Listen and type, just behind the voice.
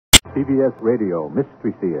CBS Radio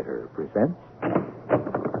Mystery Theater presents...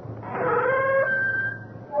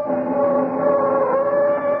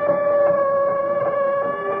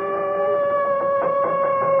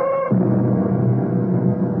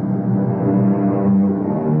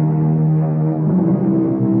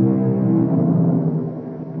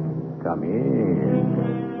 Come in.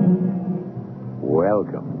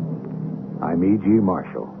 Welcome. I'm E.G.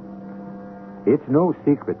 Marshall. It's no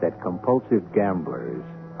secret that compulsive gamblers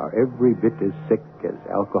are every bit as sick as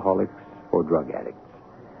alcoholics or drug addicts.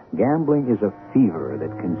 Gambling is a fever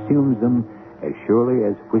that consumes them as surely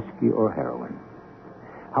as whiskey or heroin.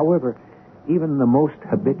 However, even the most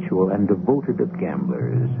habitual and devoted of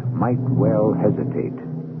gamblers might well hesitate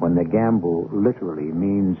when the gamble literally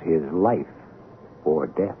means his life or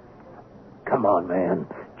death. Come on, man.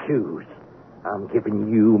 Choose. I'm giving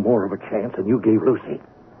you more of a chance than you gave Lucy.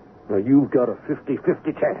 Now, you've got a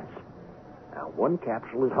 50-50 chance. Now, one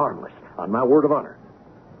capsule is harmless, on my word of honor.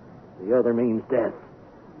 The other means death.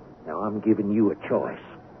 Now, I'm giving you a choice.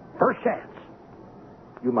 First chance.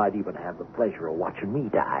 You might even have the pleasure of watching me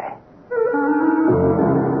die.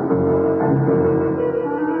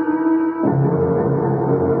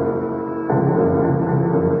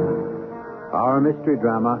 Our mystery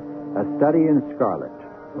drama, A Study in Scarlet,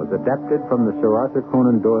 was adapted from the Sir Arthur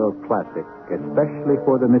Conan Doyle classic, especially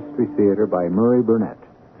for the Mystery Theater by Murray Burnett,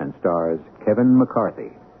 and stars Kevin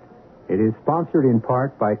McCarthy. It is sponsored in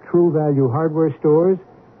part by True Value Hardware Stores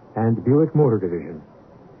and Buick Motor Division.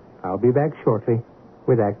 I'll be back shortly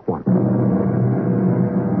with Act One.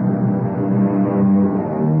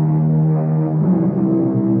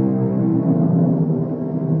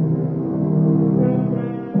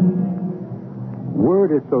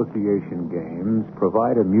 Word association games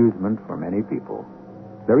provide amusement for many people.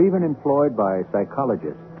 They're even employed by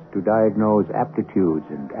psychologists to diagnose aptitudes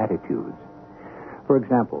and attitudes. For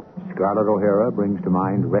example, Scarlet O'Hara brings to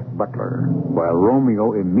mind Rhett Butler, while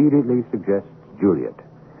Romeo immediately suggests Juliet.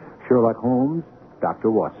 Sherlock Holmes,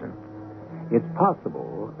 Dr. Watson. It's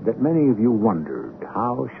possible that many of you wondered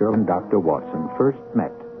how Sherlock and Dr. Watson first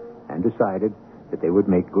met and decided that they would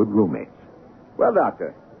make good roommates. Well,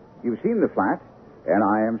 Doctor, you've seen the flat, and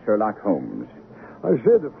I am Sherlock Holmes. I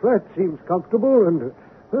said the flat seems comfortable, and,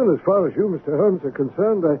 well, as far as you, Mr. Holmes, are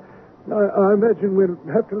concerned, I imagine we'll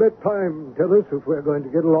have to let time tell us if we're going to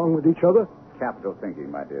get along with each other. Capital thinking,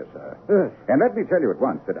 my dear sir. Yes. And let me tell you at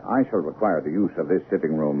once that I shall require the use of this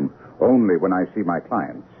sitting room only when I see my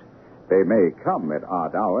clients. They may come at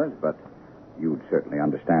odd hours, but you'd certainly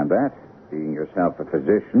understand that, being yourself a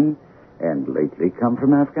physician and lately come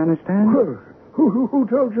from Afghanistan. Well, who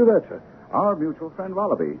told you that, sir? Our mutual friend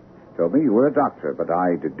Wallaby told me you were a doctor, but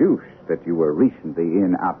I deduced that you were recently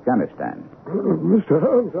in Afghanistan. Mr.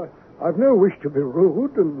 Holmes, I've no wish to be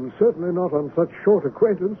rude, and certainly not on such short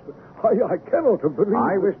acquaintance, but I cannot have believed...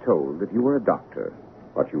 I was told that you were a doctor,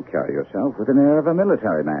 but you carry yourself with an air of a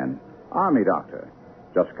military man. Army doctor.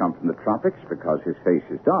 Just come from the tropics because his face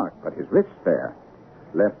is dark, but his wrist's fair.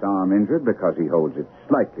 Left arm injured because he holds it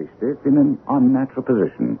slightly stiff in an unnatural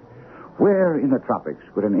position. Where in the tropics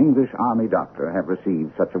could an English army doctor have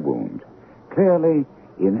received such a wound? Clearly,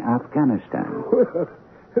 in Afghanistan. Well,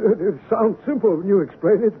 it sounds simple when you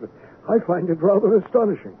explain it, but I find it rather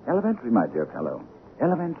astonishing. Elementary, my dear fellow.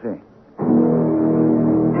 Elementary.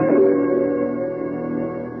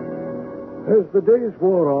 As the days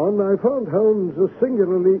wore on, I found Holmes a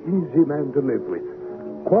singularly easy man to live with.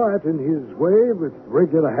 Quiet in his way, with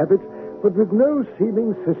regular habits, but with no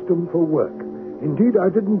seeming system for work. Indeed, I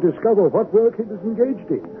didn't discover what work he was engaged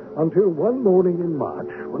in until one morning in March,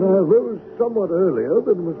 when I arose somewhat earlier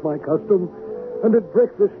than was my custom, and at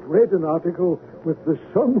breakfast read an article with the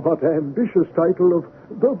somewhat ambitious title of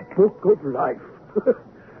The Book of Life.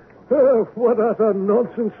 What utter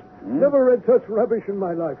nonsense. Never read such rubbish in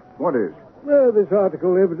my life. What is? This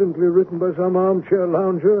article evidently written by some armchair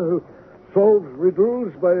lounger who solves riddles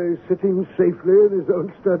by sitting safely in his own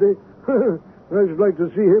study. I should like to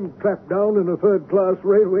see him clapped down in a third-class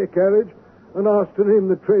railway carriage and asked to name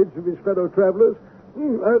the trades of his fellow travelers.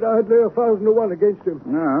 I'd lay 1,000 to 1 against him.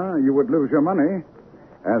 No, you would lose your money.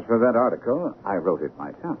 As for that article, I wrote it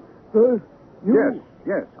myself.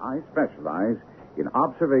 Yes, I specialize in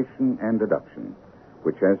observation and deduction,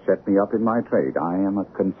 which has set me up in my trade. I am a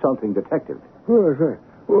consulting detective.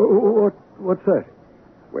 What's that?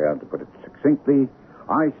 Well, to put it succinctly,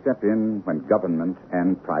 I step in when government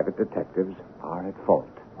and private detectives are at fault.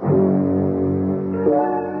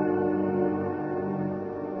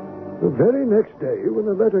 The very next day, when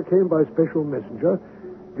a letter came by special messenger,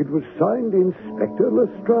 it was signed Inspector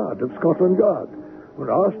Lestrade of Scotland Yard,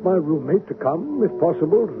 asked my roommate to come, if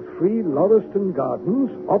possible, to 3 Lauriston Gardens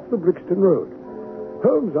off the Brixton Road.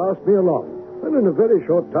 Holmes asked me along, and in a very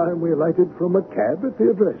short time we alighted from a cab at the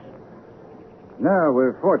address. No,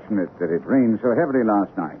 we're fortunate that it rained so heavily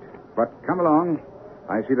last night. But come along.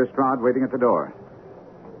 I see Lestrade waiting at the door.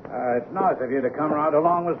 It's nice of you to come right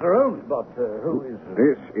along, Mr. Holmes, but who is...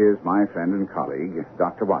 This is my friend and colleague,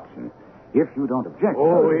 Dr. Watson. If you don't object...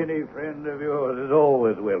 Oh, any friend of yours is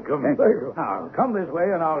always welcome. Thank you. Now, come this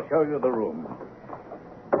way and I'll show you the room.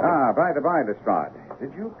 By the by, Lestrade,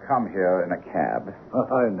 did you come here in a cab?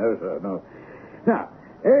 No, sir, no. Now,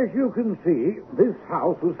 as you can see, this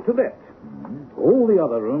house was to let. All the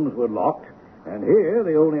other rooms were locked, and here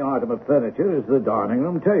the only item of furniture is the dining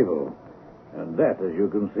room table. And that, as you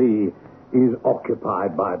can see, is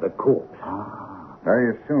occupied by the corpse.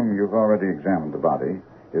 I assume you've already examined the body.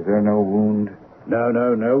 Is there no wound? No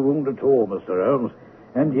wound at all, Mr. Holmes.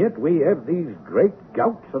 And yet we have these great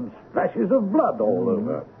gouts and splashes of blood all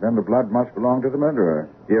over. Then the blood must belong to the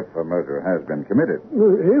murderer, if a murder has been committed.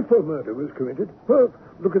 If a murder was committed,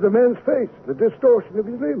 look at the man's face, the distortion of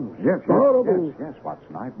his limbs. Yes, Horrible. yes,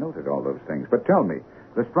 Watson. I've noted all those things. But tell me,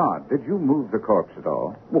 Lestrade, did you move the corpse at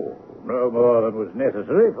all? Oh, no more than was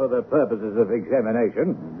necessary for the purposes of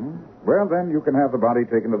examination. Well, then, you can have the body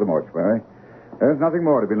taken to the mortuary. There's nothing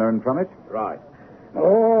more to be learned from it. Right.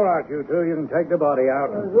 All right, you two, you can take the body out.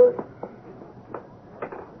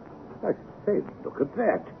 I say, look at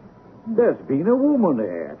that. There's been a woman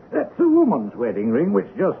there. That's a woman's wedding ring which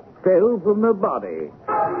just fell from the body.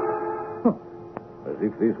 As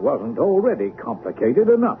if this wasn't already complicated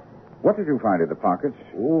enough. What did you find in the pockets?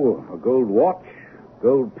 Oh, a gold watch,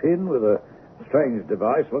 gold pin with a strange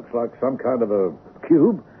device, looks like some kind of a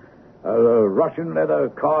cube, a Russian leather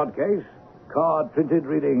card case, card printed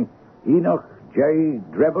reading Enoch J.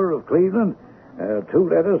 Drebber of Cleveland, 2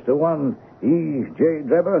 letters to one E. J.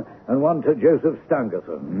 Drebber and one to Joseph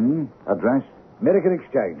Stangerson. Address? American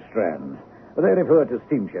Exchange, Strand. They refer to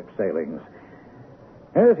steamship sailings.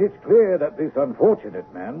 Yes, it's clear that this unfortunate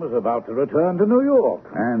man was about to return to New York.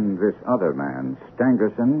 And this other man,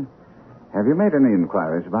 Stangerson, have you made any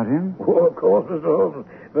inquiries about him? Oh, of course, Mr. Holmes,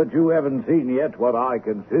 but you haven't seen yet what I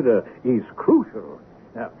consider is crucial.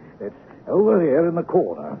 Now, it's over here in the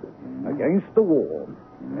corner, against the wall.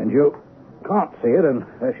 And you can't see it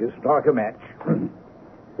unless you strike a match.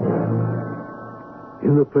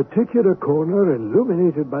 In the particular corner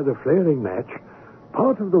illuminated by the flaring match,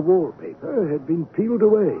 part of the wallpaper had been peeled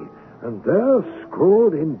away, and there,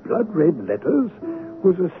 scrawled in blood-red letters,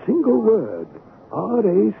 was a single word,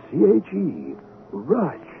 R-A-C-H-E,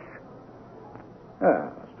 RACHE.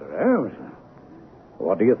 Mr. Holmes,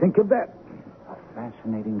 what do you think of that? A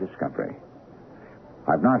fascinating discovery.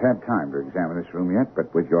 I've not had time to examine this room yet,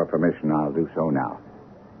 but with your permission, I'll do so now.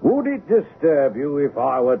 Would it disturb you if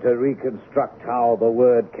I were to reconstruct how the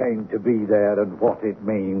word came to be there and what it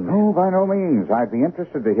means? Oh, by no means. I'd be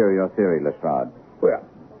interested to hear your theory, Lestrade. Well,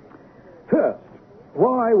 first,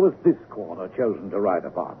 why was this corner chosen to write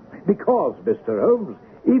upon? Because, Mr. Holmes,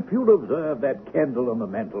 if you'll observe that candle on the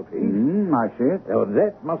mantelpiece... I see it.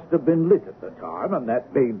 That must have been lit at the time, and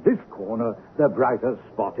that made this corner the brightest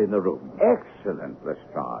spot in the room. Excellent,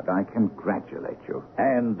 Lestrade. I congratulate you.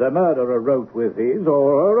 And the murderer wrote with his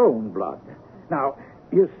or her own blood. Now,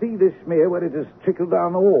 you see this smear where it has trickled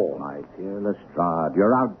down the wall? My dear Lestrade,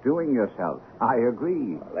 you're outdoing yourself. I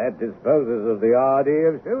agree. Well, that disposes of the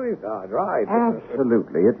idea of suicide, right?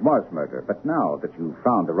 Absolutely. It was murder. But now that you've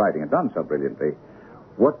found the writing and done so brilliantly,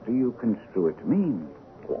 what do you construe it to mean?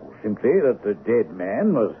 Well, simply that the dead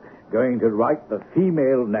man was going to write the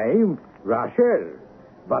female name, RACHE,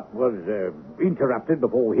 but was interrupted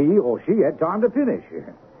before he or she had time to finish.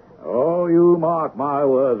 Oh, you mark my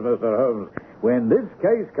words, Mr. Holmes. When this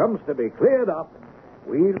case comes to be cleared up,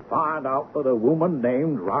 we'll find out that a woman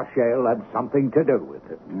named RACHE had something to do with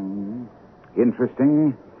it.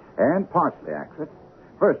 Interesting and partially accurate.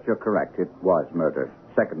 First, you're correct. It was murder.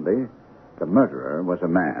 Secondly, the murderer was a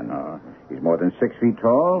man. He's more than 6 feet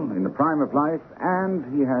tall, in the prime of life, and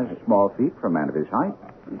he has small feet for a man of his height.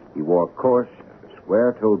 He wore coarse,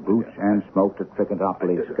 square-toed boots and smoked a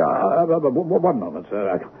Trichinopoly cigar. One moment,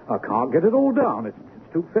 sir. I can't get it all down. It's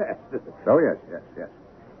too fast. Oh, yes.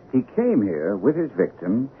 He came here with his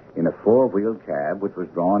victim in a 4-wheeled cab, which was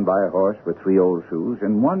drawn by a horse with 3 old shoes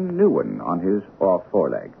and 1 new one on his off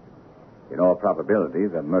foreleg. In all probability,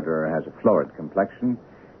 the murderer has a florid complexion,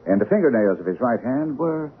 and the fingernails of his right hand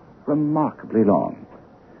were remarkably long.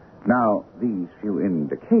 Now, these few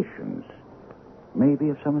indications may be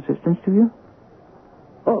of some assistance to you?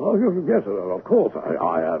 Oh, yes, of course.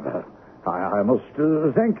 I must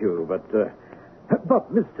thank you, but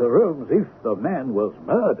But, Mr. Holmes, if the man was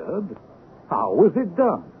murdered, how was it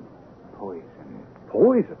done? Poison.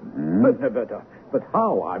 Poison? But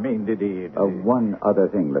how? I mean, did he... One other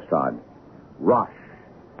thing, Lestrade. RACHE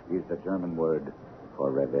is the German word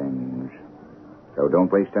for revenge. So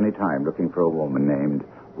don't waste any time looking for a woman named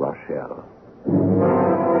Rochelle.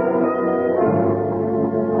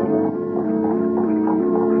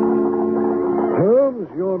 Holmes,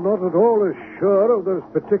 you're not at all as sure of those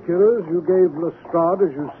particulars you gave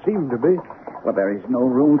Lestrade as you seem to be. Well, there is no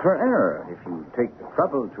room for error. If you take the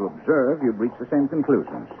trouble to observe, you'd reach the same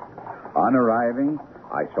conclusions. On arriving,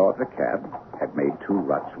 I saw the cab had made 2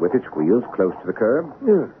 ruts with its wheels close to the curb.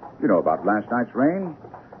 Yeah. You know about last night's rain?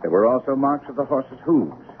 There were also marks of the horse's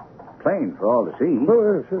hooves. Plain for all to see.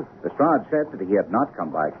 Oh, yes, yes. Lestrade said that he had not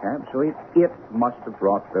come by cab, so it must have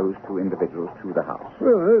brought those 2 individuals to the house.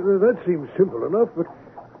 Well, that seems simple enough, but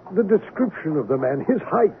the description of the man, his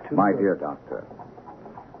height... My dear doctor,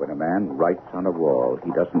 when a man writes on a wall,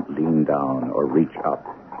 he doesn't lean down or reach up.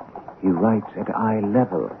 He writes at eye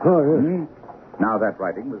level. Oh, yes. Now that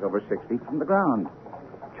writing was over 6 feet from the ground.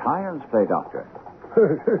 Child's play, doctor.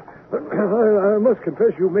 I must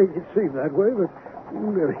confess you make it seem that way, but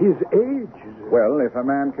his age... Well, if a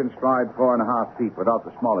man can stride 4.5 feet without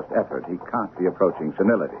the smallest effort, he can't be approaching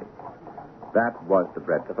senility. That was the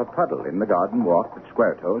breadth of a puddle in the garden walk that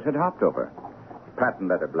Square-Toes had hopped over. Patent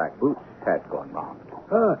leather black boots had gone wrong.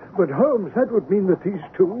 But Holmes, that would mean that these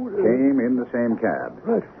 2... Came in the same cab.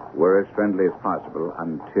 Right. Were as friendly as possible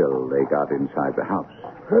until they got inside the house.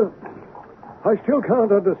 Well, I still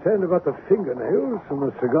can't understand about the fingernails and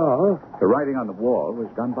the cigar. The writing on the wall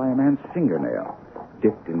was done by a man's fingernail,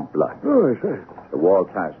 dipped in blood. Oh, I see. The wall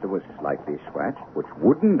plaster was slightly scratched, which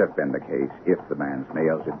wouldn't have been the case if the man's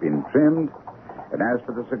nails had been trimmed. And as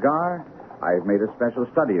for the cigar, I've made a special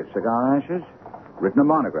study of cigar ashes, written a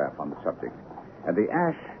monograph on the subject. And the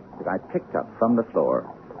ash that I picked up from the floor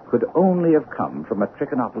could only have come from a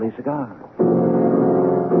Trichinopoly cigar.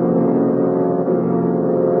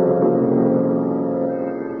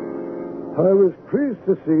 I was pleased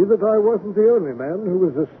to see that I wasn't the only man who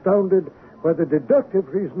was astounded by the deductive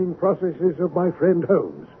reasoning processes of my friend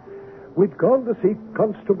Holmes. We'd gone to see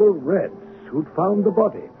Constable Reds, who'd found the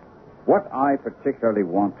body. What I particularly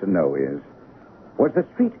want to know is, was the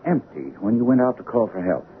street empty when you went out to call for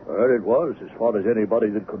help? Well, it was, as far as anybody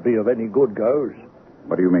that could be of any good goes.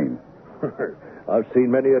 What do you mean? I've seen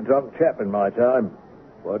many a drunk chap in my time,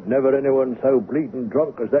 but never anyone so bleeding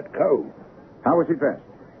drunk as that cove. How was he dressed?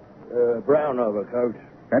 Brown overcoat.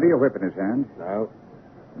 Had he a whip in his hand? No.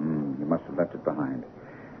 You must have left it behind.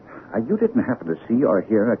 You didn't happen to see or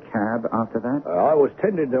hear a cab after that? I was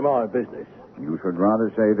tending to my business. You should rather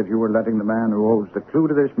say that you were letting the man who holds the clue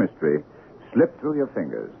to this mystery slip through your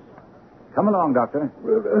fingers. Come along, Doctor.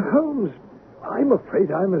 Well, Holmes, I'm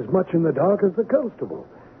afraid I'm as much in the dark as the constable.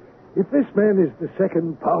 If this man is the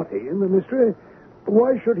second party in the mystery,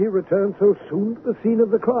 why should he return so soon to the scene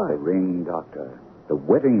of the The crime? ring, Doctor. The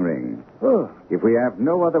wedding ring. Oh, If we have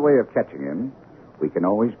no other way of catching him, we can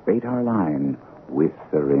always bait our line with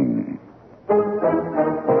the ring.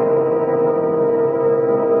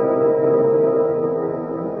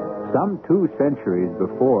 Some 2 centuries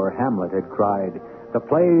before, Hamlet had cried, "The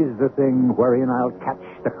play's the thing wherein I'll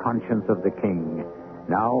catch the conscience of the king."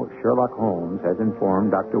 Now, Sherlock Holmes has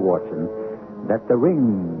informed Dr. Watson that the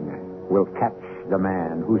ring will catch the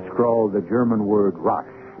man who scrawled the German word RACHE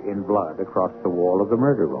in blood across the wall of the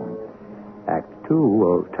murder room. Act 2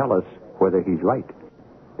 will tell us whether he's right.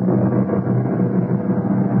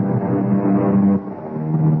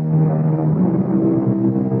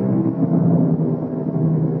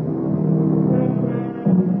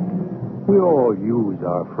 We all use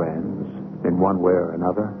our friends in one way or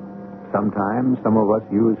another. Sometimes some of us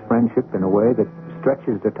use friendship in a way that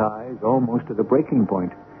stretches the ties almost to the breaking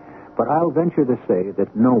point. But I'll venture to say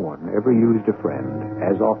that no one ever used a friend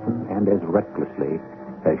as often and as recklessly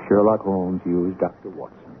as Sherlock Holmes used Dr.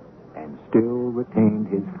 Watson, and still retained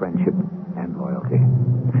his friendship and loyalty.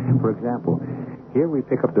 For example, here we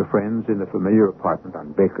pick up the friends in the familiar apartment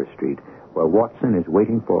on Baker Street, where Watson is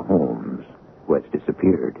waiting for Holmes, who has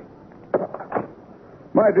disappeared.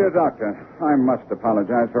 My dear Doctor, I must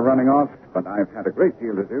apologize for running off, but I've had a great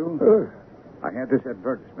deal to do. I had this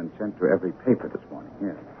advertisement sent to every paper this morning.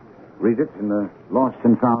 Here. Read it in the Lost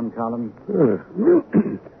and Found column.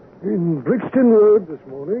 In Brixton Road this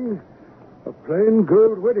morning, a plain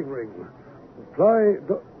gold wedding ring. Apply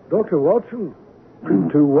Dr. Watson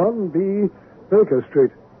to 1B Baker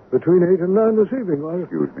Street between 8 and 9 this evening.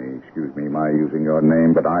 Excuse me, my using your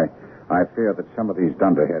name, but I fear that some of these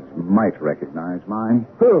dunderheads might recognize mine.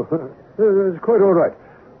 Oh, that's quite all right.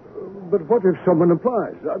 But what if someone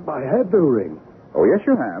applies? I had no ring. Oh, yes,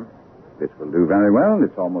 you have. This will do very well.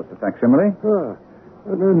 It's almost a facsimile. Ah.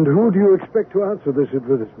 And who do you expect to answer this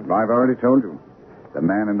advertisement? I've already told you. The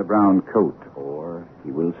man in the brown coat, or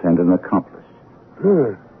he will send an accomplice.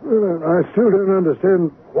 Well, I still don't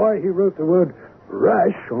understand why he wrote the word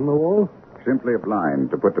RACHE on the wall. Simply a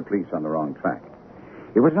blind to put the police on the wrong track.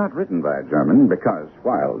 It was not written by a German because,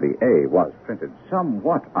 while the A was printed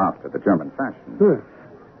somewhat after the German fashion,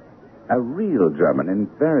 a real German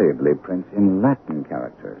invariably prints in Latin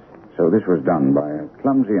characters. So this was done by a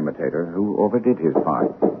clumsy imitator who overdid his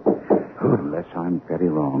part. Unless I'm very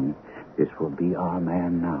wrong, this will be our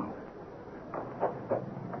man now.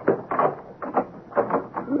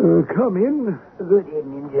 Come in. Good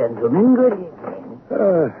evening, gentlemen. Good evening.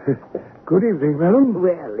 Good evening, madam.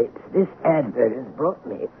 Well, it's this advert has brought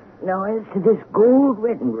me. Now, as to this gold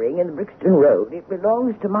wedding ring in the Brixton Road, it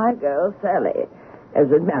belongs to my girl, Sally. Has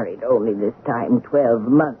been married only this time 12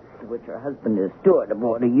 months, which her husband is steward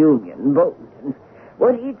aboard a Union boat. And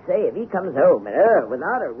what he'd say if he comes home and her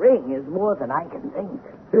without a ring is more than I can think.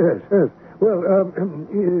 Yes. Well,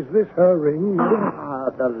 is this her ring, madam? Ah,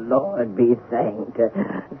 the Lord be thanked.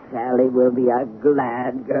 Sally will be a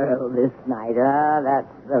glad girl this night. Ah, that's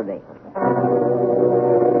the ring.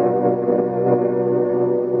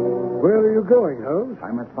 Where are you going, Holmes?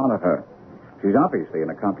 I must follow her. She's obviously an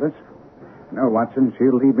accomplice. No, Watson,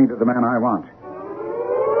 she'll lead me to the man I want.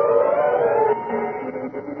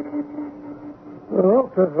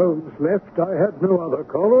 After Holmes left, I had no other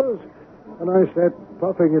callers, and I sat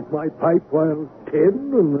puffing at my pipe while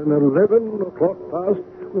 10 and then 11 o'clock passed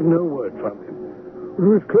with no word from him. It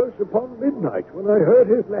was close upon midnight when I heard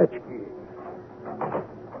his latchkey.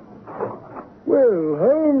 Well,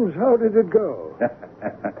 Holmes, how did it go?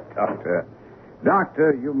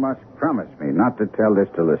 Doctor, you must promise me not to tell this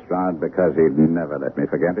to Lestrade because he'd never let me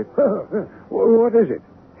forget it. What is it?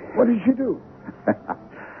 What did she do?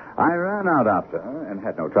 I ran out after her and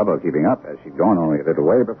had no trouble keeping up, as she'd gone only a little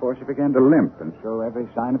way before she began to limp and show every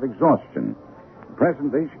sign of exhaustion.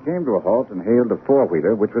 Presently, she came to a halt and hailed a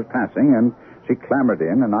four-wheeler which was passing, and she clambered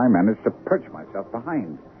in, and I managed to perch myself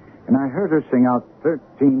behind. And I heard her sing out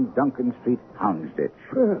 13 Duncan Street, Houndsditch.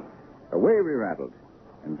 Well, Away we rattled.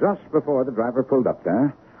 And just before the driver pulled up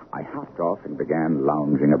there, I hopped off and began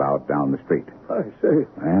lounging about down the street. I say.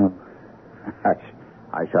 Well,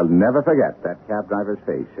 I shall never forget that cab driver's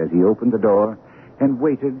face as he opened the door and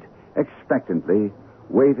waited expectantly,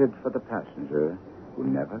 waited for the passenger who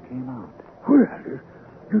never came out. Well,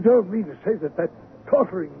 you don't mean to say that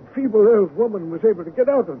tottering, feeble old woman was able to get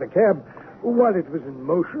out of the cab while it was in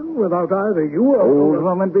motion without either you or... Old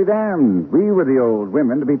woman be damned. We were the old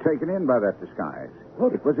women to be taken in by that disguise.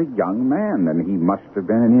 What? It was a young man, and he must have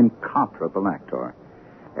been an incomparable actor.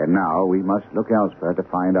 And now we must look elsewhere to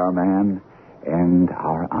find our man and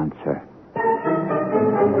our answer.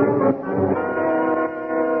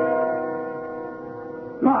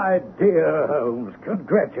 My dear Holmes,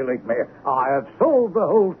 congratulate me. I have solved the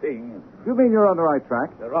whole thing. You mean you're on the right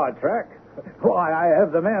track? The right track? Why, I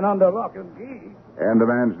have the man under lock and key. And the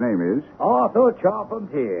man's name is? Arthur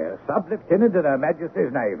Charpentier, sub-lieutenant in Her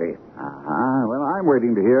Majesty's Navy. Well, I'm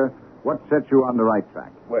waiting to hear what sets you on the right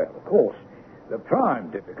track. Well, of course, the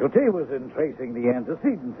prime difficulty was in tracing the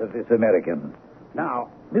antecedents of this American. Now,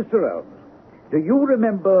 Mr. Holmes, do you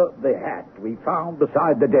remember the hat we found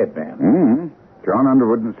beside the dead man? Mm-hmm. John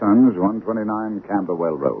Underwood & Sons, 129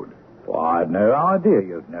 Camberwell Road. Well, I'd no idea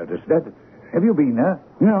you'd noticed that. Have you been there?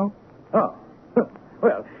 No. Oh.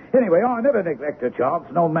 Well, anyway, I never neglect a chance,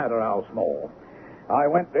 no matter how small. I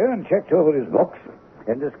went there and checked over his books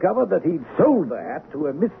and discovered that he'd sold the hat to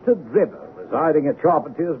a Mr. Drebber residing at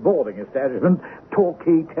Charpentier's boarding establishment,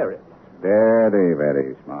 Torquay Terrace. Very,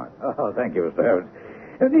 very smart. Oh, thank you, Mr. Holmes.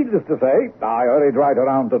 Needless to say, I hurried right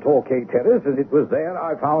around to Torquay Terrace, and it was there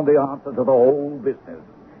I found the answer to the whole business.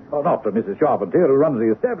 Well, not from Mrs. Charpentier, who runs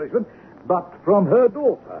the establishment, but from her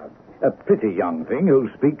daughter, a pretty young thing who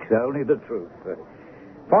speaks only the truth.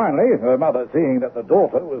 Finally, her mother, seeing that the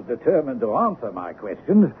daughter was determined to answer my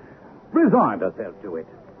questions, resigned herself to it.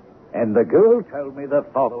 And the girl told me the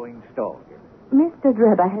following story. Mr.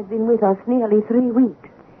 Drebber has been with us nearly 3 weeks.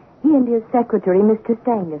 He and his secretary, Mr.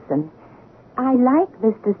 Stangerson. I like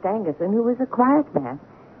Mr. Stangerson, who was a quiet man.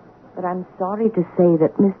 But I'm sorry to say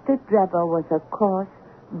that Mr. Drebber was a coarse,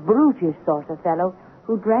 brutish sort of fellow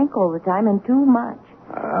who drank all the time and too much.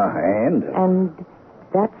 And? And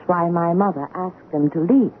that's why my mother asked them to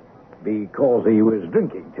leave. Because he was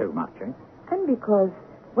drinking too much, eh? And because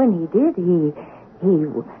when he did, he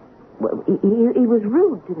was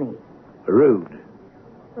rude to me. Rude?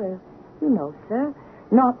 Well, you know, sir,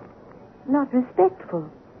 not respectful.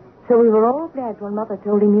 So we were all glad when Mother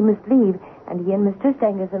told him he must leave, and he and Mr.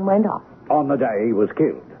 Stangerson went off. On the day he was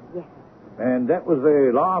killed? Yes. And that was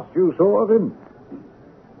the last you saw of him?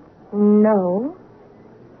 No.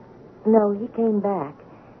 No, he came back.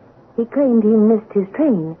 He claimed he missed his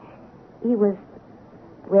train. He was...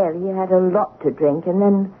 Well, he had a lot to drink, and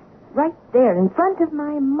then right there in front of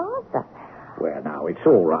my mother. Well, now, it's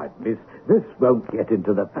all right, miss. This won't get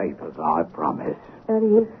into the papers, I promise.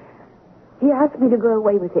 He asked me to go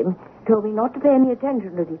away with him, told me not to pay any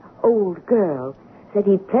attention to the old girl, said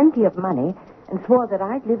he'd plenty of money, and swore that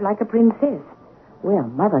I'd live like a princess. Well,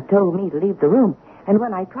 Mother told me to leave the room, and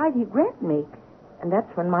when I tried, he grabbed me. And that's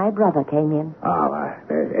when my brother came in.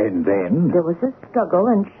 And then? There was a struggle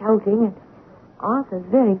and shouting, and Arthur's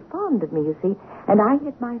very fond of me, you see, and I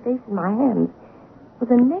hid my face in my hands. Well,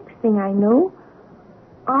 the next thing I know,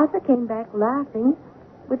 Arthur came back laughing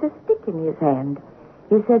with a stick in his hand.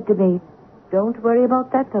 He said to me, "Don't worry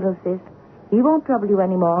about that fellow, sis. He won't trouble you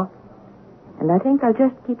anymore." And I think I'll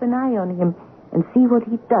just keep an eye on him and see what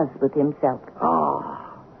he does with himself.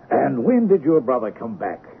 And when did your brother come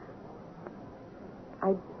back?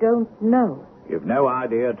 I don't know. You've no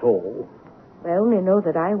idea at all? I only know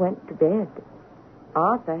that I went to bed.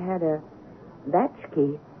 Arthur had a latch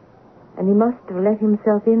key, and he must have let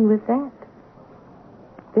himself in with that.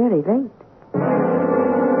 Very late.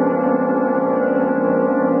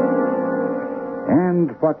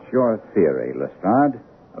 And what's your theory, Lestrade?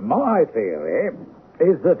 My theory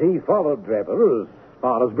is that he followed Drebber as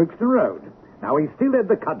far as Brixton Road. Now, he still had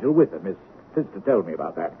the cudgel with him. His sister told me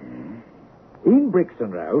about that. In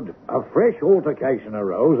Brixton Road, a fresh altercation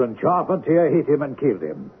arose and Charpentier hit him and killed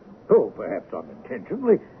him. Oh, perhaps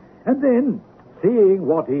unintentionally. And then, seeing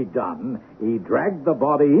what he'd done, he dragged the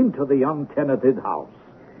body into the untenanted house.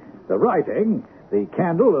 The writing, the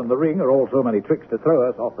candle, and the ring are all so many tricks to throw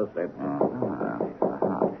us off the scent.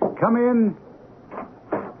 Come in.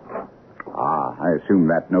 I assume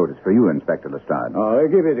that note is for you, Inspector Lestrade.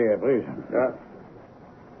 Give it here, please.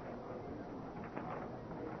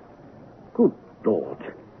 Good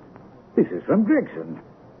Lord. This is from Gregson.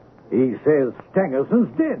 He says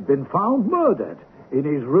Stangerson's dead, been found murdered in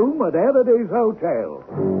his room at Halliday's Hotel.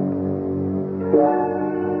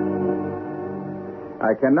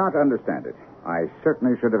 I cannot understand it. I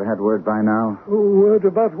certainly should have had word by now. Word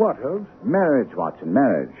about what, Holmes? Marriage, Watson,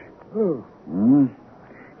 marriage. Oh.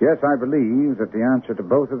 Yes, I believe that the answer to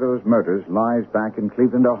both of those murders lies back in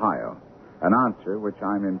Cleveland, Ohio. An answer which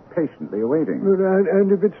I'm impatiently awaiting.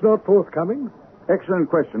 And if it's not forthcoming? Excellent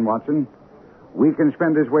question, Watson. We can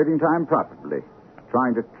spend this waiting time profitably,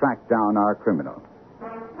 trying to track down our criminal.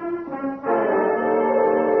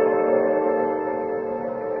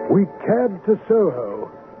 We cabbed to Soho,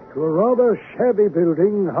 to a rather shabby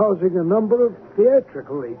building housing a number of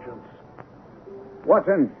theatrical agents.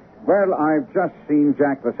 Watson, well, I've just seen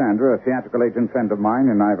Jack Lysandra, a theatrical agent friend of mine,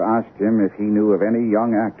 and I've asked him if he knew of any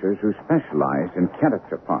young actors who specialized in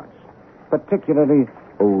character parts, particularly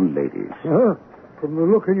old ladies. From the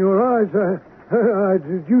look in your eyes, I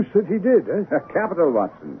deduced that he did, eh? Capital,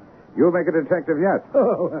 Watson. You'll make a detective yet.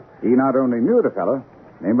 Oh. He not only knew the fellow,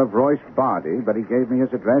 name of Royce Bardi, but he gave me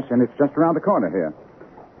his address, and it's just around the corner here.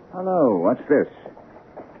 Hello, what's this?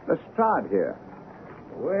 Lestrade here.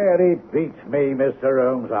 Well, it beats me, Mr.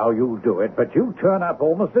 Holmes, how you do it, but you turn up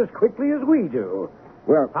almost as quickly as we do.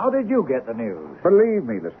 Well, how did you get the news? Believe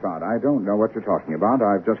me, Lestrade, I don't know what you're talking about.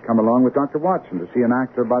 I've just come along with Dr. Watson to see an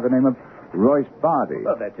actor by the name of Royce Bardi.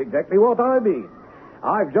 Well, that's exactly what I mean.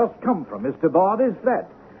 I've just come from Mr. Bardi's flat.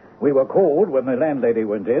 We were called when the landlady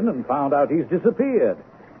went in and found out he's disappeared.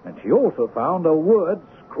 And she also found a word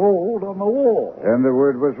scrawled on the wall. And the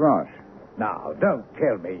word was RACHE. Now, don't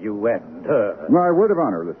tell me you and her. My word of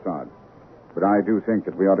honor, Lestrade. But I do think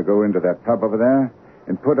that we ought to go into that pub over there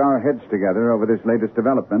and put our heads together over this latest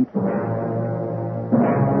development.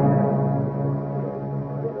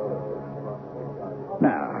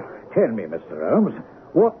 Now, tell me, Mr. Holmes,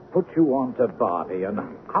 what put you on to Bardi, and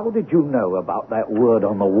how did you know about that word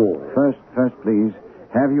on the wall? First, please,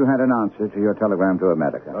 have you had an answer to your telegram to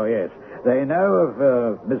America? Oh, yes. They know of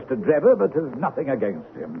Mr. Drebber, but there's nothing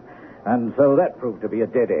against him. And so that proved to be a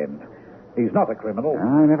dead end. He's not a criminal.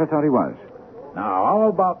 I never thought he was. Now, how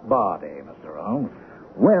about Bardi, Mr. Holmes?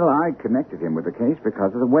 Well, I connected him with the case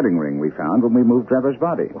because of the wedding ring we found when we moved Drebber's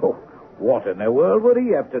body. Oh, what in the world would he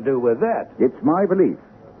have to do with that? It's my belief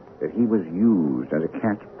that he was used as a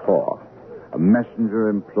cat's paw, a messenger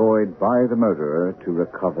employed by the murderer to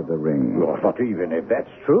recover the ring. Oh, but even if that's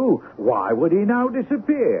true, why would he now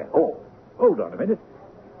disappear? Oh, hold on a minute.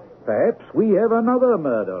 Perhaps we have another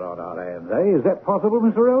murder on our hands, eh? Is that possible,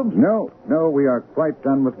 Mr. Holmes? No, we are quite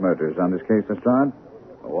done with murders on this case, Lestrade.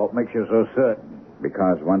 What makes you so certain?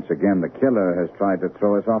 Because once again the killer has tried to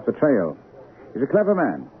throw us off the trail. He's a clever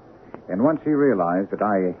man. And once he realized that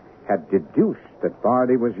I had deduced that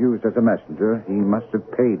Bardi was used as a messenger, he must have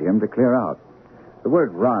paid him to clear out. The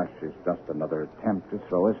word RACHE is just another attempt to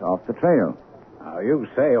throw us off the trail. Now, you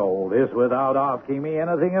say all this without asking me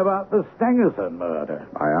anything about the Stangerson murder.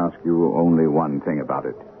 I ask you only one thing about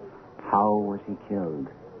it. How was he killed?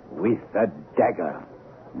 With a dagger.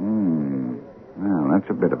 Well, that's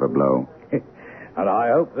a bit of a blow. And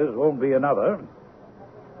I hope this won't be another.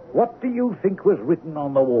 What do you think was written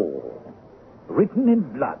on the wall? Written in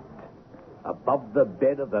blood. Above the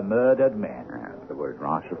bed of the murdered man. The word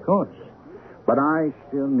RACHE, of course. But I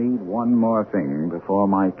still need one more thing before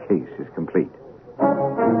my case is complete.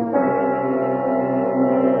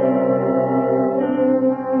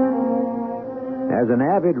 As an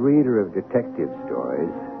avid reader of detective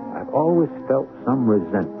stories, I've always felt some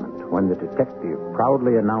resentment when the detective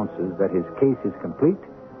proudly announces that his case is complete,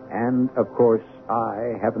 and, of course,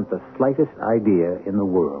 I haven't the slightest idea in the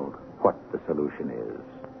world what the solution is.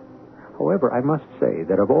 However, I must say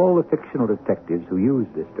that of all the fictional detectives who use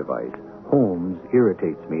this device, Holmes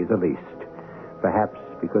irritates me the least. Perhaps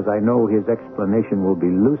because I know his explanation will be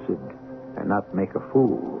lucid and not make a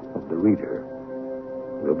fool of the reader.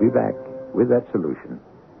 We'll be back with that solution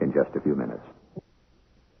in just a few minutes.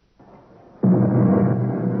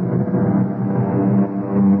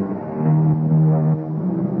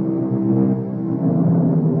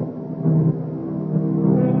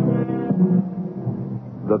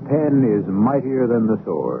 The pen is mightier than the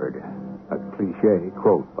sword. A cliche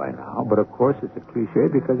quote by now, but of course it's a cliche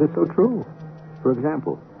because it's so true. For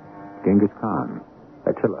example, Genghis Khan,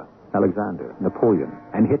 Attila, Alexander, Napoleon,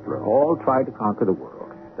 and Hitler all tried to conquer the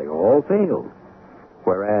world. They all failed.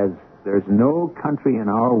 Whereas there's no country in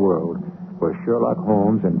our world where Sherlock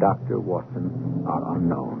Holmes and Dr. Watson are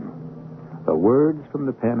unknown. The words from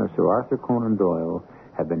the pen of Sir Arthur Conan Doyle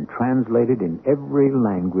have been translated in every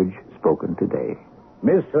language spoken today.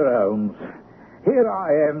 Mr. Holmes, here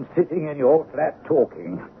I am sitting in your flat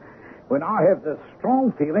talking, when I have the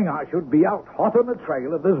strong feeling I should be out hot on the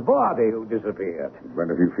trail of this Bardi who disappeared. Well,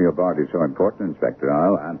 if you feel Bardi's so important, Inspector,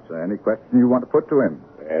 I'll answer any question you want to put to him.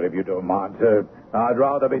 Well, if you don't mind, sir, I'd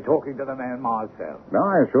rather be talking to the man myself. No,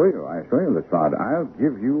 I assure you, Lestrade, I'll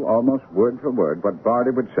give you almost word for word what Bardi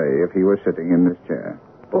would say if he were sitting in this chair.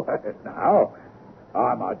 Well, now,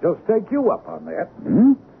 I might just take you up on that.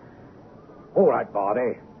 All right,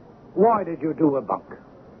 Bardi. Why did you do a bunk?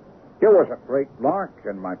 It was a great lark,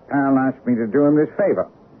 and my pal asked me to do him this favor.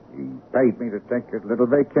 He paid me to take a little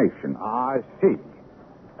vacation. I see.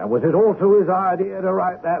 And was it also his idea to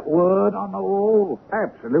write that word on the wall?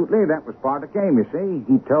 Absolutely. That was part of the game, you see.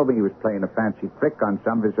 He told me he was playing a fancy trick on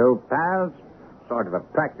some of his old pals. Sort of a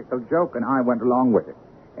practical joke, and I went along with it.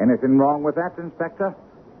 Anything wrong with that, Inspector?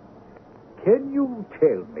 Can you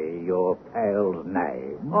tell me your pal's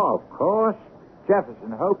name? Oh, of course.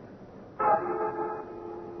 Jefferson Hope.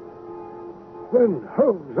 When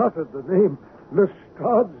Holmes uttered the name,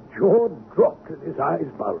 Lestrade's jaw dropped and his eyes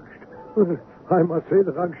bulged. I must say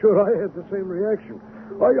that I'm sure I had the same reaction.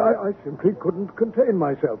 I simply couldn't contain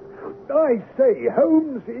myself. I say,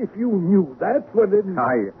 Holmes, if you knew that, well then...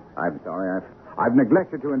 I'm sorry. I've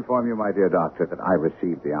neglected to inform you, my dear doctor, that I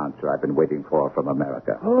received the answer I've been waiting for from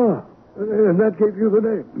America. Ah, and that gave you the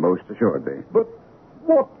name? Most assuredly. But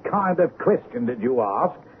what kind of question did you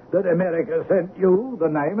ask that America sent you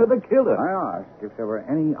the name of the killer? I asked if there were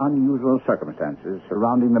any unusual circumstances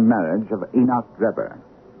surrounding the marriage of Enoch Drebber.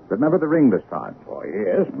 Remember the ring this time? Oh,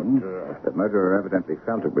 yes, but... The murderer evidently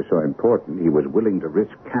felt it was so important he was willing to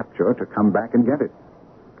risk capture to come back and get it.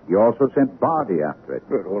 He also sent Bardi after it.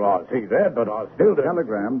 Well, I see that, but I still The don't...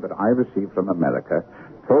 telegram that I received from America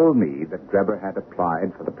told me that Drebber had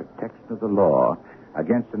applied for the protection of the law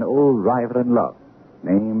against an old rival in love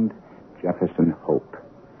named Jefferson Hope.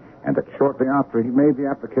 And that shortly after he made the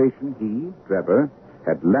application, he, Drebber,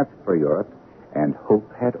 had left for Europe, and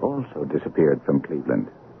Hope had also disappeared from Cleveland.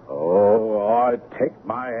 Oh, I take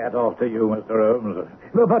my hat off to you, Mr. Holmes.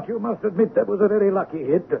 But you must admit that was a very lucky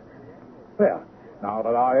hit. Well, now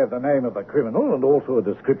that I have the name of the criminal and also a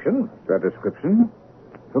description... A description?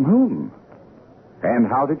 From whom? And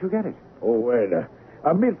how did you get it? Oh, well,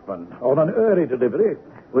 a milkman on an early delivery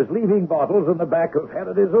was leaving bottles in the back of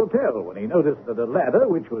Halliday's hotel when he noticed that a ladder,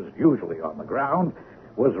 which was usually on the ground,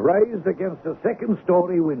 was raised against a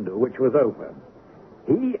second-story window, which was open.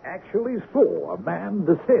 He actually saw a man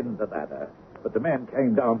descend the ladder, but the man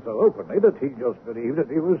came down so openly that he just believed that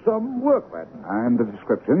he was some workman. And the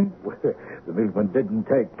description? Well, the milkman didn't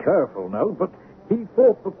take careful note, but he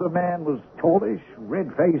thought that the man was tallish,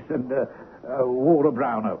 red-faced, and wore a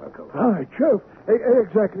brown overcoat. Aye, Sheriff.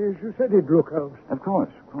 Exactly as you said he'd look, Holmes. Of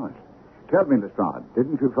course, of course. Tell me, Lestrade,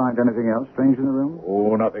 didn't you find anything else strange in the room?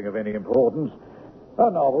 Oh, nothing of any importance. A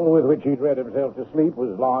novel with which he'd read himself to sleep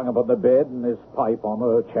was lying upon the bed, and his pipe on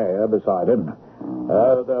a chair beside him.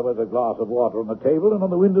 There was a glass of water on the table, and on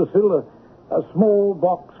the windowsill a small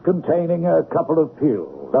box containing a couple of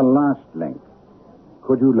pills. The last link.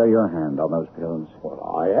 Could you lay your hand on those pills? Well,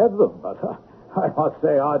 I have them, but I must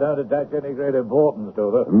say I don't attach any great importance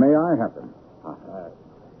to them. May I have them?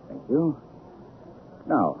 Thank you.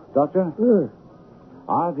 Now, Doctor,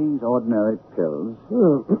 are these ordinary pills?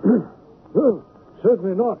 No,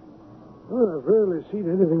 certainly not. I've rarely seen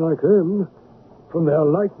anything like them. From their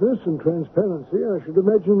lightness and transparency, I should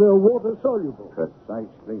imagine they're water-soluble.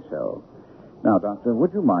 Precisely so. Now, Doctor,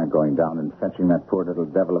 would you mind going down and fetching that poor little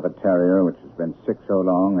devil of a terrier which has been sick so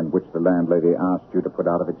long and which the landlady asked you to put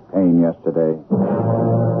out of its pain yesterday?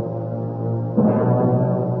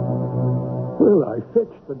 Well, I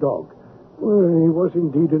fetched the dog. Well, he was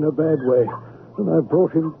indeed in a bad way, and I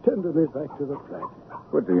brought him tenderly back to the flat.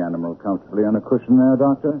 Put the animal comfortably on a cushion there,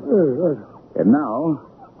 Doctor. Right. And now,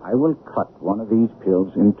 I will cut one of these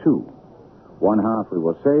pills in two. One half we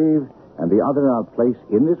will save, and the other I'll place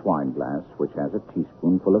in this wine glass, which has a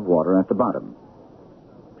teaspoonful of water at the bottom.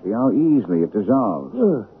 See how easily it dissolves.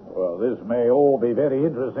 Well, this may all be very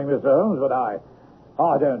interesting, Mr. Holmes, but I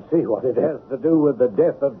don't see what it has to do with the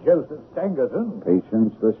death of Joseph Stangerson.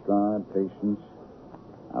 Patience, Lestrade, patience.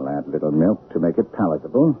 I'll add a little milk to make it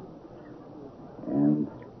palatable. And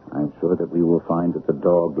I'm sure that we will find that the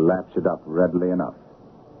dog laps it up readily enough.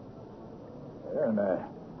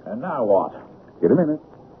 And now what? In a minute,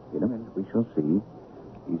 we shall see.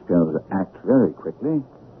 These pills act very quickly.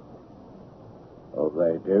 Oh,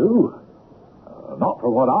 they do? Not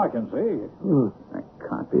from what I can see. That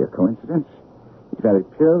can't be a coincidence. These very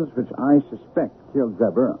pills which I suspect killed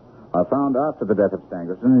Zebra are found after the death of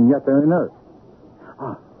Stangerson, and yet they're inert.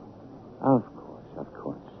 Of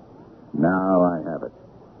course. Now I have it.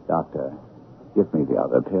 Doctor, give me the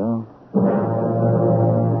other pill.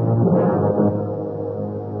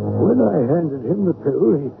 When I handed him the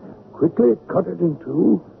pill, he quickly cut it in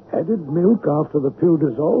two, added milk after the pill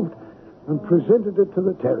dissolved, and presented it to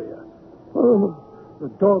the terrier. Oh, the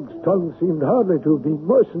dog's tongue seemed hardly to have been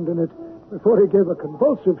moistened in it before he gave a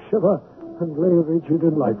convulsive shiver and lay rigid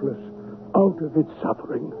and lifeless, out of its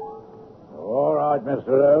suffering. All right,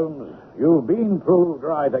 Mr. Holmes. You've been proved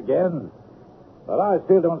right again. But I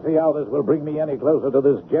still don't see how this will bring me any closer to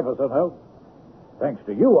this Jefferson Hope. Thanks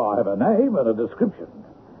to you, I have a name and a description.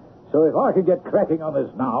 So if I could get cracking on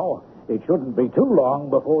this now, it shouldn't be too long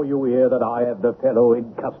before you hear that I have the fellow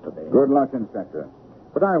in custody. Good luck, Inspector.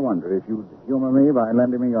 But I wonder if you'd humor me by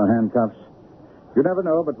lending me your handcuffs. You never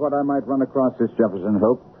know but what I might run across this Jefferson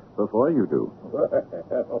Hope before you do. Well,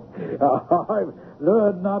 I've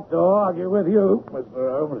learned not to argue with you,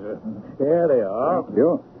 Mr. Holmes. Here they are. Thank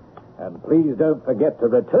you. And please don't forget to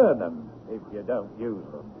return them if you don't use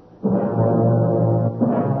them.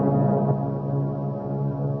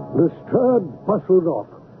 Lestrade bustled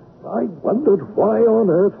off. I wondered why on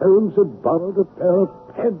earth Holmes had borrowed a pair of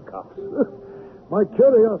handcuffs. My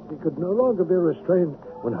curiosity could no longer be restrained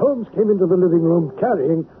when Holmes came into the living room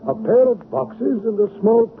carrying a pair of boxes and a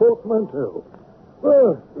small portmanteau.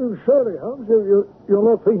 Well, surely, Holmes, you're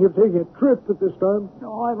not thinking of taking a trip at this time?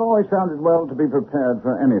 No, I've always found it well to be prepared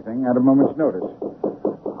for anything at a moment's notice.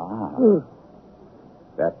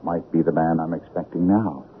 That might be the man I'm expecting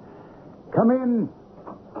now. Come in.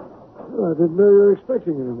 I didn't know you were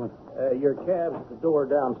expecting anyone. Your cab's at the door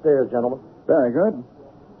downstairs, gentlemen. Very good.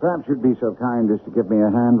 Perhaps you'd be so kind as to give me a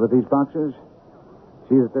hand with these boxes.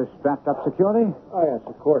 See that they're strapped up securely? Oh, yes,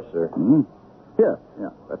 of course, sir. Mm-hmm. Here,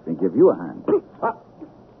 let me give you a hand.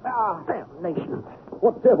 Damnation.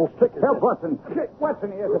 What devil's trick is Help, this? Watson.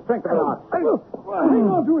 Watson, he has the strength of an ox. Hang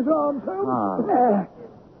on to his arms, Holmes.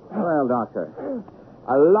 Well, Doctor,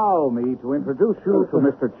 allow me to introduce you to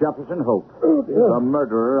Mr. Jefferson Hope, the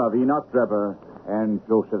murderer of Enoch Drebber and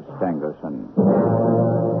Joseph Stangerson.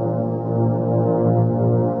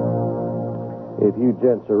 If you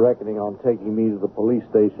gents are reckoning on taking me to the police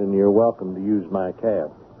station, you're welcome to use my cab.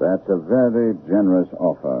 That's a very generous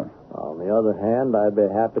offer. On the other hand, I'd be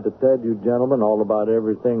happy to tell you gentlemen all about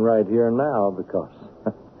everything right here and now, because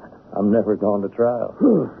I'm never going to trial.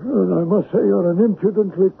 And I must say you're an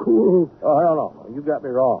impudently cool... Oh, hell no. You got me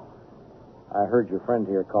wrong. I heard your friend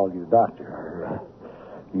here call you doctor.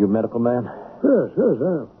 You a medical man? Yes, I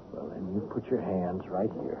am. Well, then you put your hands right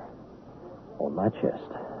here on my chest.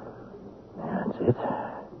 That's it.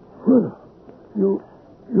 Well, you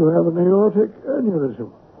have an aortic aneurysm.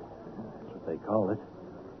 That's what they call it.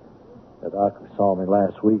 The doc who saw me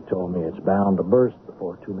last week told me it's bound to burst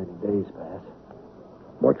before too many days pass.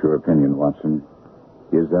 What's your opinion, Watson?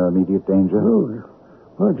 Is there immediate danger? Oh,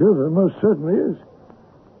 well, Joe, there most certainly is.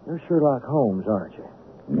 You're Sherlock Holmes, aren't you?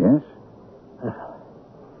 Yes?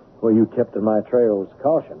 Well, you kept in my trail with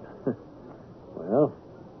caution. Well,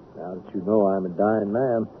 now that you know I'm a dying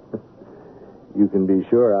man, you can be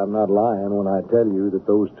sure I'm not lying when I tell you that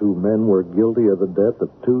those two men were guilty of the death of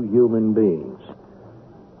two human beings.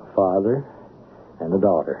 A father and a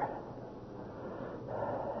daughter.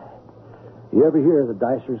 You ever hear of the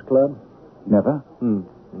Dicers Club? Never?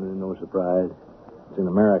 No surprise. It's in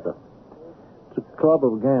America. It's a club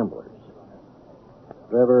of gamblers.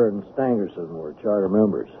 Trevor and Stangerson were charter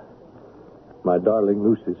members. My darling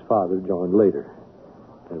Lucy's father joined later.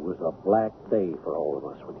 It was a black day for all of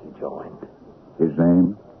us when he joined. His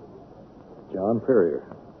name? John Ferrier.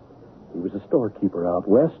 He was a storekeeper out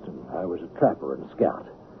west, and I was a trapper and scout.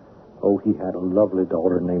 Oh, he had a lovely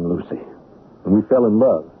daughter named Lucy. And we fell in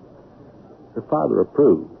love. Her father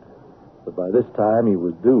approved. But by this time, he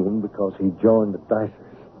was doomed because he joined the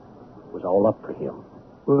Dicers. It was all up for him.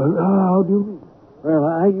 Well, how do you mean? Well,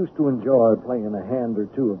 I used to enjoy playing a hand or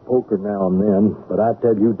two of poker now and then, but I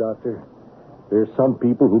tell you, Doctor, there's some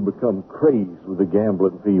people who become crazed with the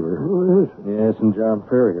gambling fever. Oh, yes. Yes, and John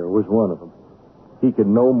Ferrier was one of them. He could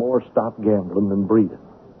no more stop gambling than breathing.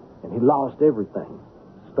 And he lost everything.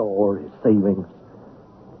 His store, his savings.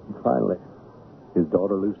 And finally, his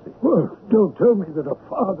daughter Lucy. Well, don't tell me that a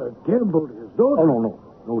father gambled his daughter. Oh,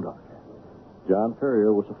 no, Doctor. John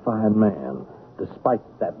Ferrier was a fine man, despite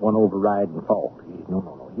that one overriding fault.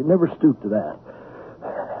 He never stooped to that.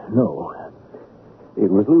 No. It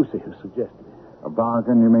was Lucy who suggested it. A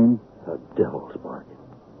bargain, you mean? A devil's bargain.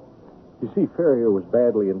 You see, Ferrier was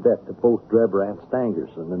badly in debt to both Drebber and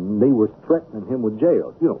Stangerson, and they were threatening him with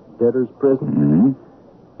jail. Debtor's prison. Mm-hmm.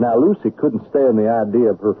 Now, Lucy couldn't stand the idea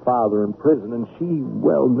of her father in prison, and she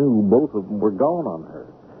well knew both of them were gone on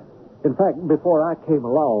her. In fact, before I came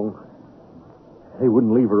along, they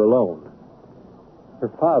wouldn't leave her alone. Her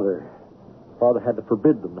father had to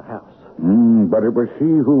forbid them the house. But it was she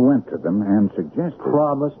who went to them and suggested...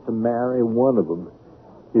 Promised to marry one of them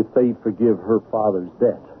if they'd forgive her father's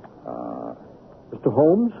debt. Mr.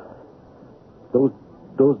 Holmes,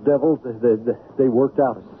 those devils, they worked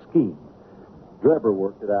out a scheme. Drebber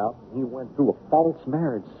worked it out. He went through a false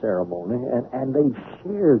marriage ceremony, and they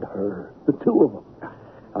shared her, the two of them.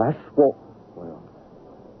 I swore... Well,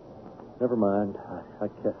 never mind. I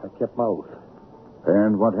kept my oath.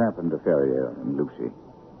 And what happened to Ferrier and Lucy?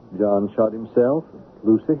 John shot himself.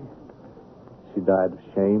 Lucy, she died of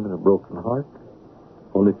shame and a broken heart.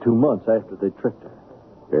 Only 2 months after they tricked her.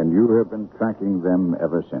 And you have been tracking them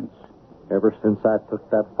ever since? Ever since I took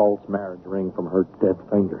that false marriage ring from her dead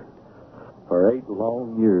finger. For 8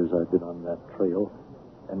 long years I've been on that trail,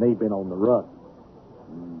 and they've been on the run.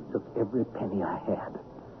 Took every penny I had.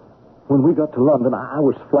 When we got to London, I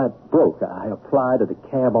was flat broke. I applied at a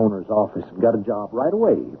cab owner's office and got a job right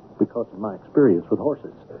away because of my experience with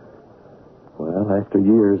horses. Well, after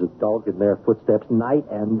years of dogging their footsteps night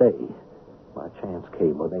and day, my chance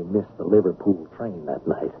came when they missed the Liverpool train that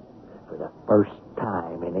night. For the first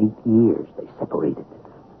time in 8 years, they separated.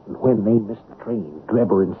 And when they missed the train,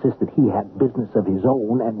 Drebber insisted he had business of his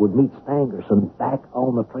own and would meet Stangerson back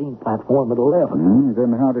on the train platform at 11.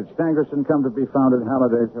 Then how did Stangerson come to be found at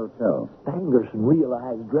Halliday's Hotel? Stangerson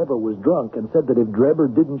realized Drebber was drunk and said that if Drebber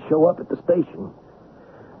didn't show up at the station,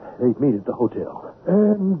 they'd meet at the hotel.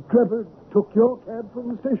 And Drebber took your cab from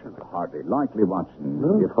the station? Hardly likely, Watson.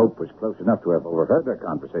 If Hope was close enough to have overheard their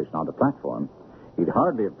conversation on the platform, he'd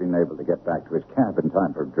hardly have been able to get back to his cab in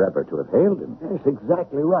time for Drebber to have hailed him. That's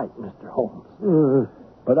exactly right, Mr. Holmes.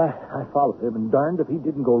 But I followed him, and darned if he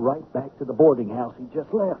didn't go right back to the boarding house he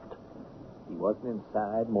just left. He wasn't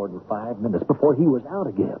inside more than 5 minutes before he was out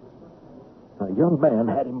again. A young man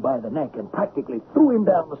had him by the neck and practically threw him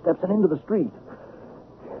down the steps and into the street.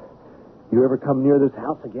 You ever come near this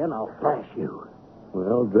house again, I'll flash you.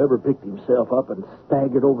 Well, Drebber picked himself up and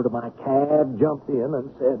staggered over to my cab, jumped in,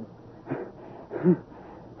 and said...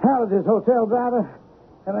 Halliday's hotel, driver.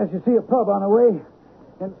 Unless you see a pub on the way,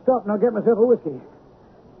 then stop and I'll get myself a whiskey.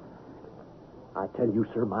 I tell you,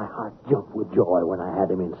 sir, my heart jumped with joy when I had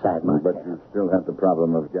him inside my But cab. you still have the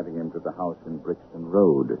problem of getting him to the house in Brixton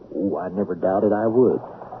Road. Oh, I never doubted I would.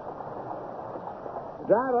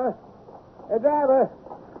 Driver. Hey, driver.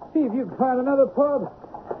 See if you can find another pub.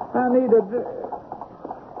 I need a...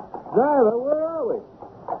 Driver, where are we?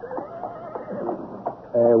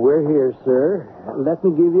 We're here, sir. Let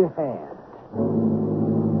me give you a hand.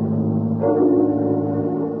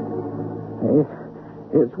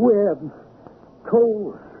 It's wet,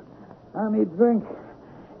 cold. I need drink.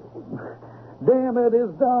 Damn, it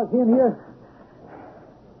is dark in here.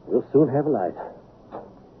 We'll soon have a light.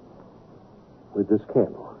 With this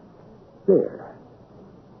candle. There.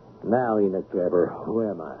 Now, Enoch Drebber, who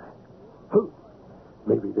am I? Who?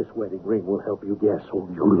 Maybe this wedding ring will help you guess. Oh,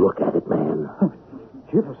 you look at it, man.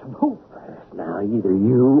 Jefferson Hope. Now, either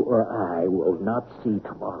you or I will not see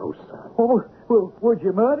tomorrow's sun. Oh, well, would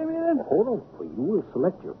you murder me then? Hold on, for you will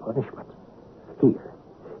select your punishment.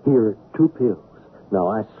 Here are 2 pills. Now,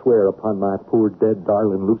 I swear upon my poor dead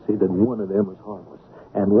darling Lucy that one of them is harmless.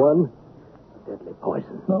 And one, deadly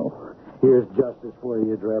poison. No. Here's justice for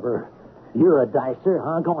you, Drebber. You're a dicer,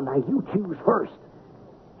 huh? Go on, now you choose first.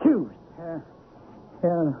 Choose.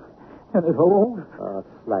 And it won't? I'll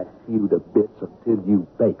slice you to bits until you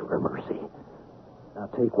beg for mercy. Now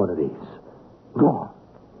take one of these. Go on.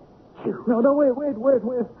 Choose. No, wait.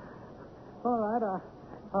 All right,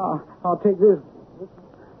 I'll take this.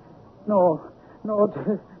 No,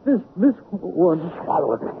 this one.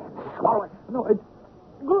 Swallow it, man. Swallow it. No, it's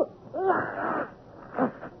good.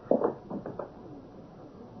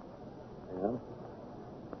 Well,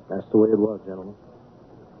 that's the way it was, gentlemen.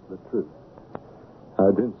 The truth.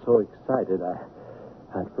 I've been so excited,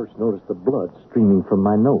 I'd first noticed the blood streaming from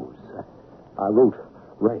my nose. I wrote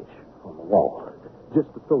RACHE on the wall,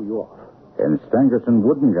 just to throw you off. And Stangerson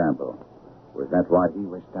wouldn't gamble. Was that why he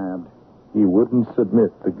was stabbed? He wouldn't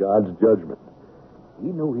submit to God's judgment. He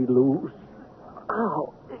knew he'd lose.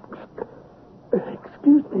 Ow.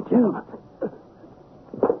 Excuse me, gentlemen.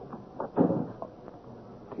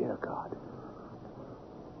 Dear God.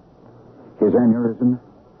 His aneurysm?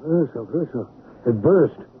 Versa. It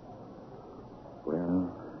burst. Well,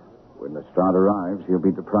 when Lestrade arrives, he'll be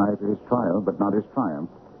deprived of his trial, but not his triumph,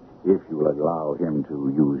 if you'll allow him to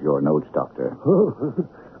use your notes, Doctor. Oh,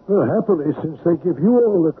 well, happily, since they give you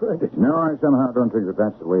all the credit. No, I somehow don't think that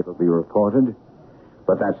that's the way it'll be reported.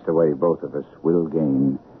 But that's the way both of us will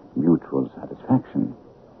gain mutual satisfaction.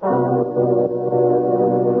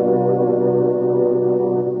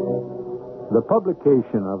 The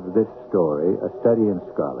publication of this story, A Study in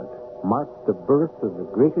Scarlet, marked the birth of the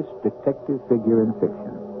greatest detective figure in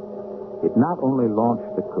fiction. It not only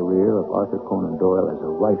launched the career of Arthur Conan Doyle as a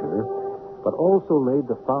writer, but also laid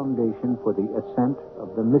the foundation for the ascent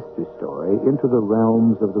of the mystery story into the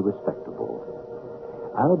realms of the respectable.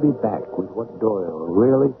 I'll be back with what Doyle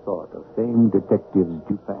really thought of famed detectives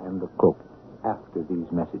Dupin and Lecoq after these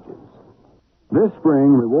messages. This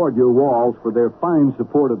spring, reward your walls for their fine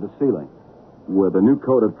support of the ceiling with a new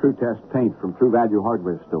coat of True Test paint from True Value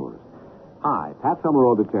Hardware Stores. Hi, Pat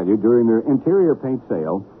Summerall to tell you, during their interior paint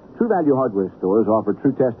sale, True Value Hardware Stores offer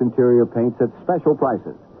True Test interior paints at special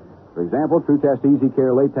prices. For example, True Test Easy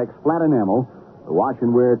Care Latex Flat Enamel, the wash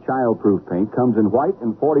and wear childproof paint, comes in white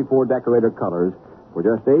and 44 decorator colors for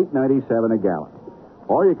just $8.97 a gallon.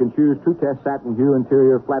 Or you can choose True Test Satin Hue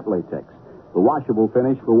Interior Flat Latex, the washable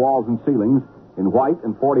finish for walls and ceilings in white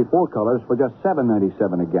and 44 colors for just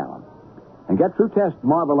 $7.97 a gallon. And get True Test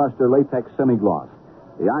Marble Luster Latex Semi-Gloss,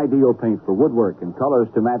 the ideal paint for woodwork in colors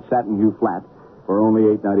to match Satin Hue Flat for only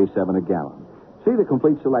 $8.97 a gallon. See the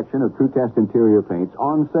complete selection of True Test interior paints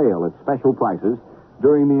on sale at special prices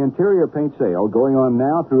during the interior paint sale going on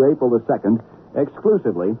now through April the 2nd,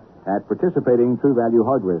 exclusively at participating True Value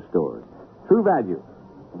Hardware Stores. True Value,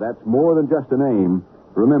 that's more than just a name.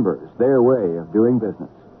 Remember, it's their way of doing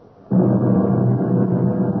business.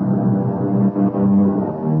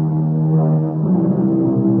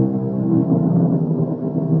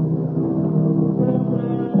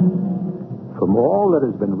 From all that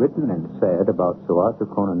has been written and said about Sir Arthur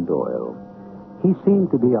Conan Doyle, he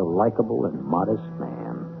seemed to be a likable and modest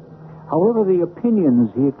man. However, the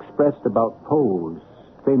opinions he expressed about Poe's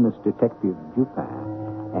famous detective Dupin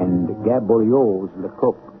and Gaboriau's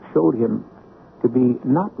Lecoq showed him to be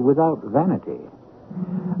not without vanity.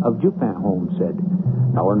 Of Dupin, Holmes said,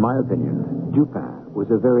 "Now, in my opinion, Dupin was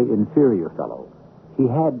a very inferior fellow. He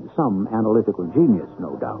had some analytical genius,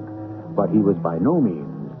 no doubt, but he was by no means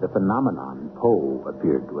the phenomenon Poe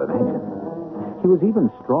appeared to imagine. He was even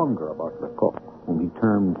stronger about Lecoq, whom he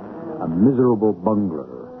termed a miserable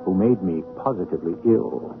bungler who made me positively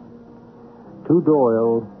ill. To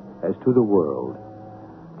Doyle, as to the world,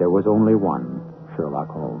 there was only one Sherlock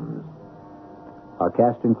Holmes." Our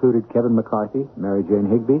cast included Kevin McCarthy, Mary Jane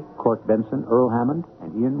Higby, Court Benson, Earl Hammond,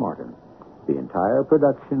 and Ian Martin. The entire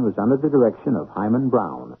production was under the direction of Hyman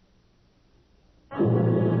Brown.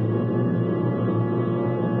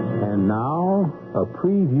 And now, a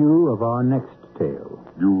preview of our next tale.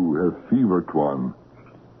 You have fever, Tuan.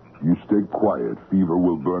 You stay quiet. Fever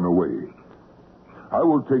will burn away. I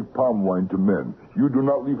will take palm wine to men. You do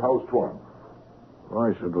not leave house, Tuan.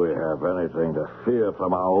 Why should we have anything to fear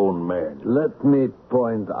from our own men? Let me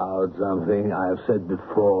point out something I have said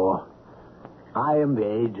before. I am the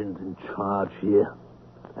agent in charge here,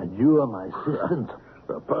 and you are my assistant.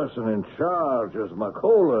 The person in charge is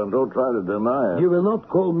McCullough, don't try to deny it. You will not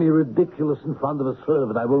call me ridiculous in front of a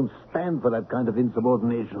servant. I won't stand for that kind of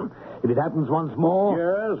insubordination. If it happens once more...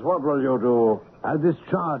 Yes, what will you do? I'll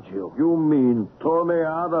discharge you. You mean throw me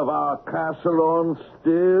out of our castle on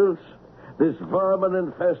stilts? This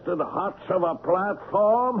vermin-infested hutch of a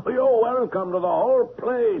platform? You're welcome to the whole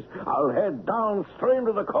place. I'll head downstream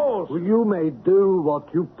to the coast. Well, you may do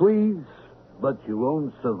what you please, but you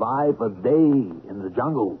won't survive a day in the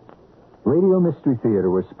jungle. Radio Mystery Theater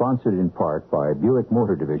was sponsored in part by Buick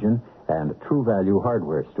Motor Division and True Value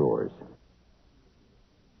Hardware Stores.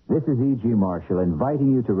 This is E.G. Marshall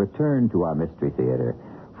inviting you to return to our Mystery Theater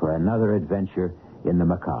for another adventure in the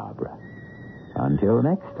macabre. Until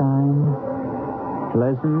next time,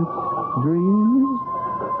 pleasant dreams.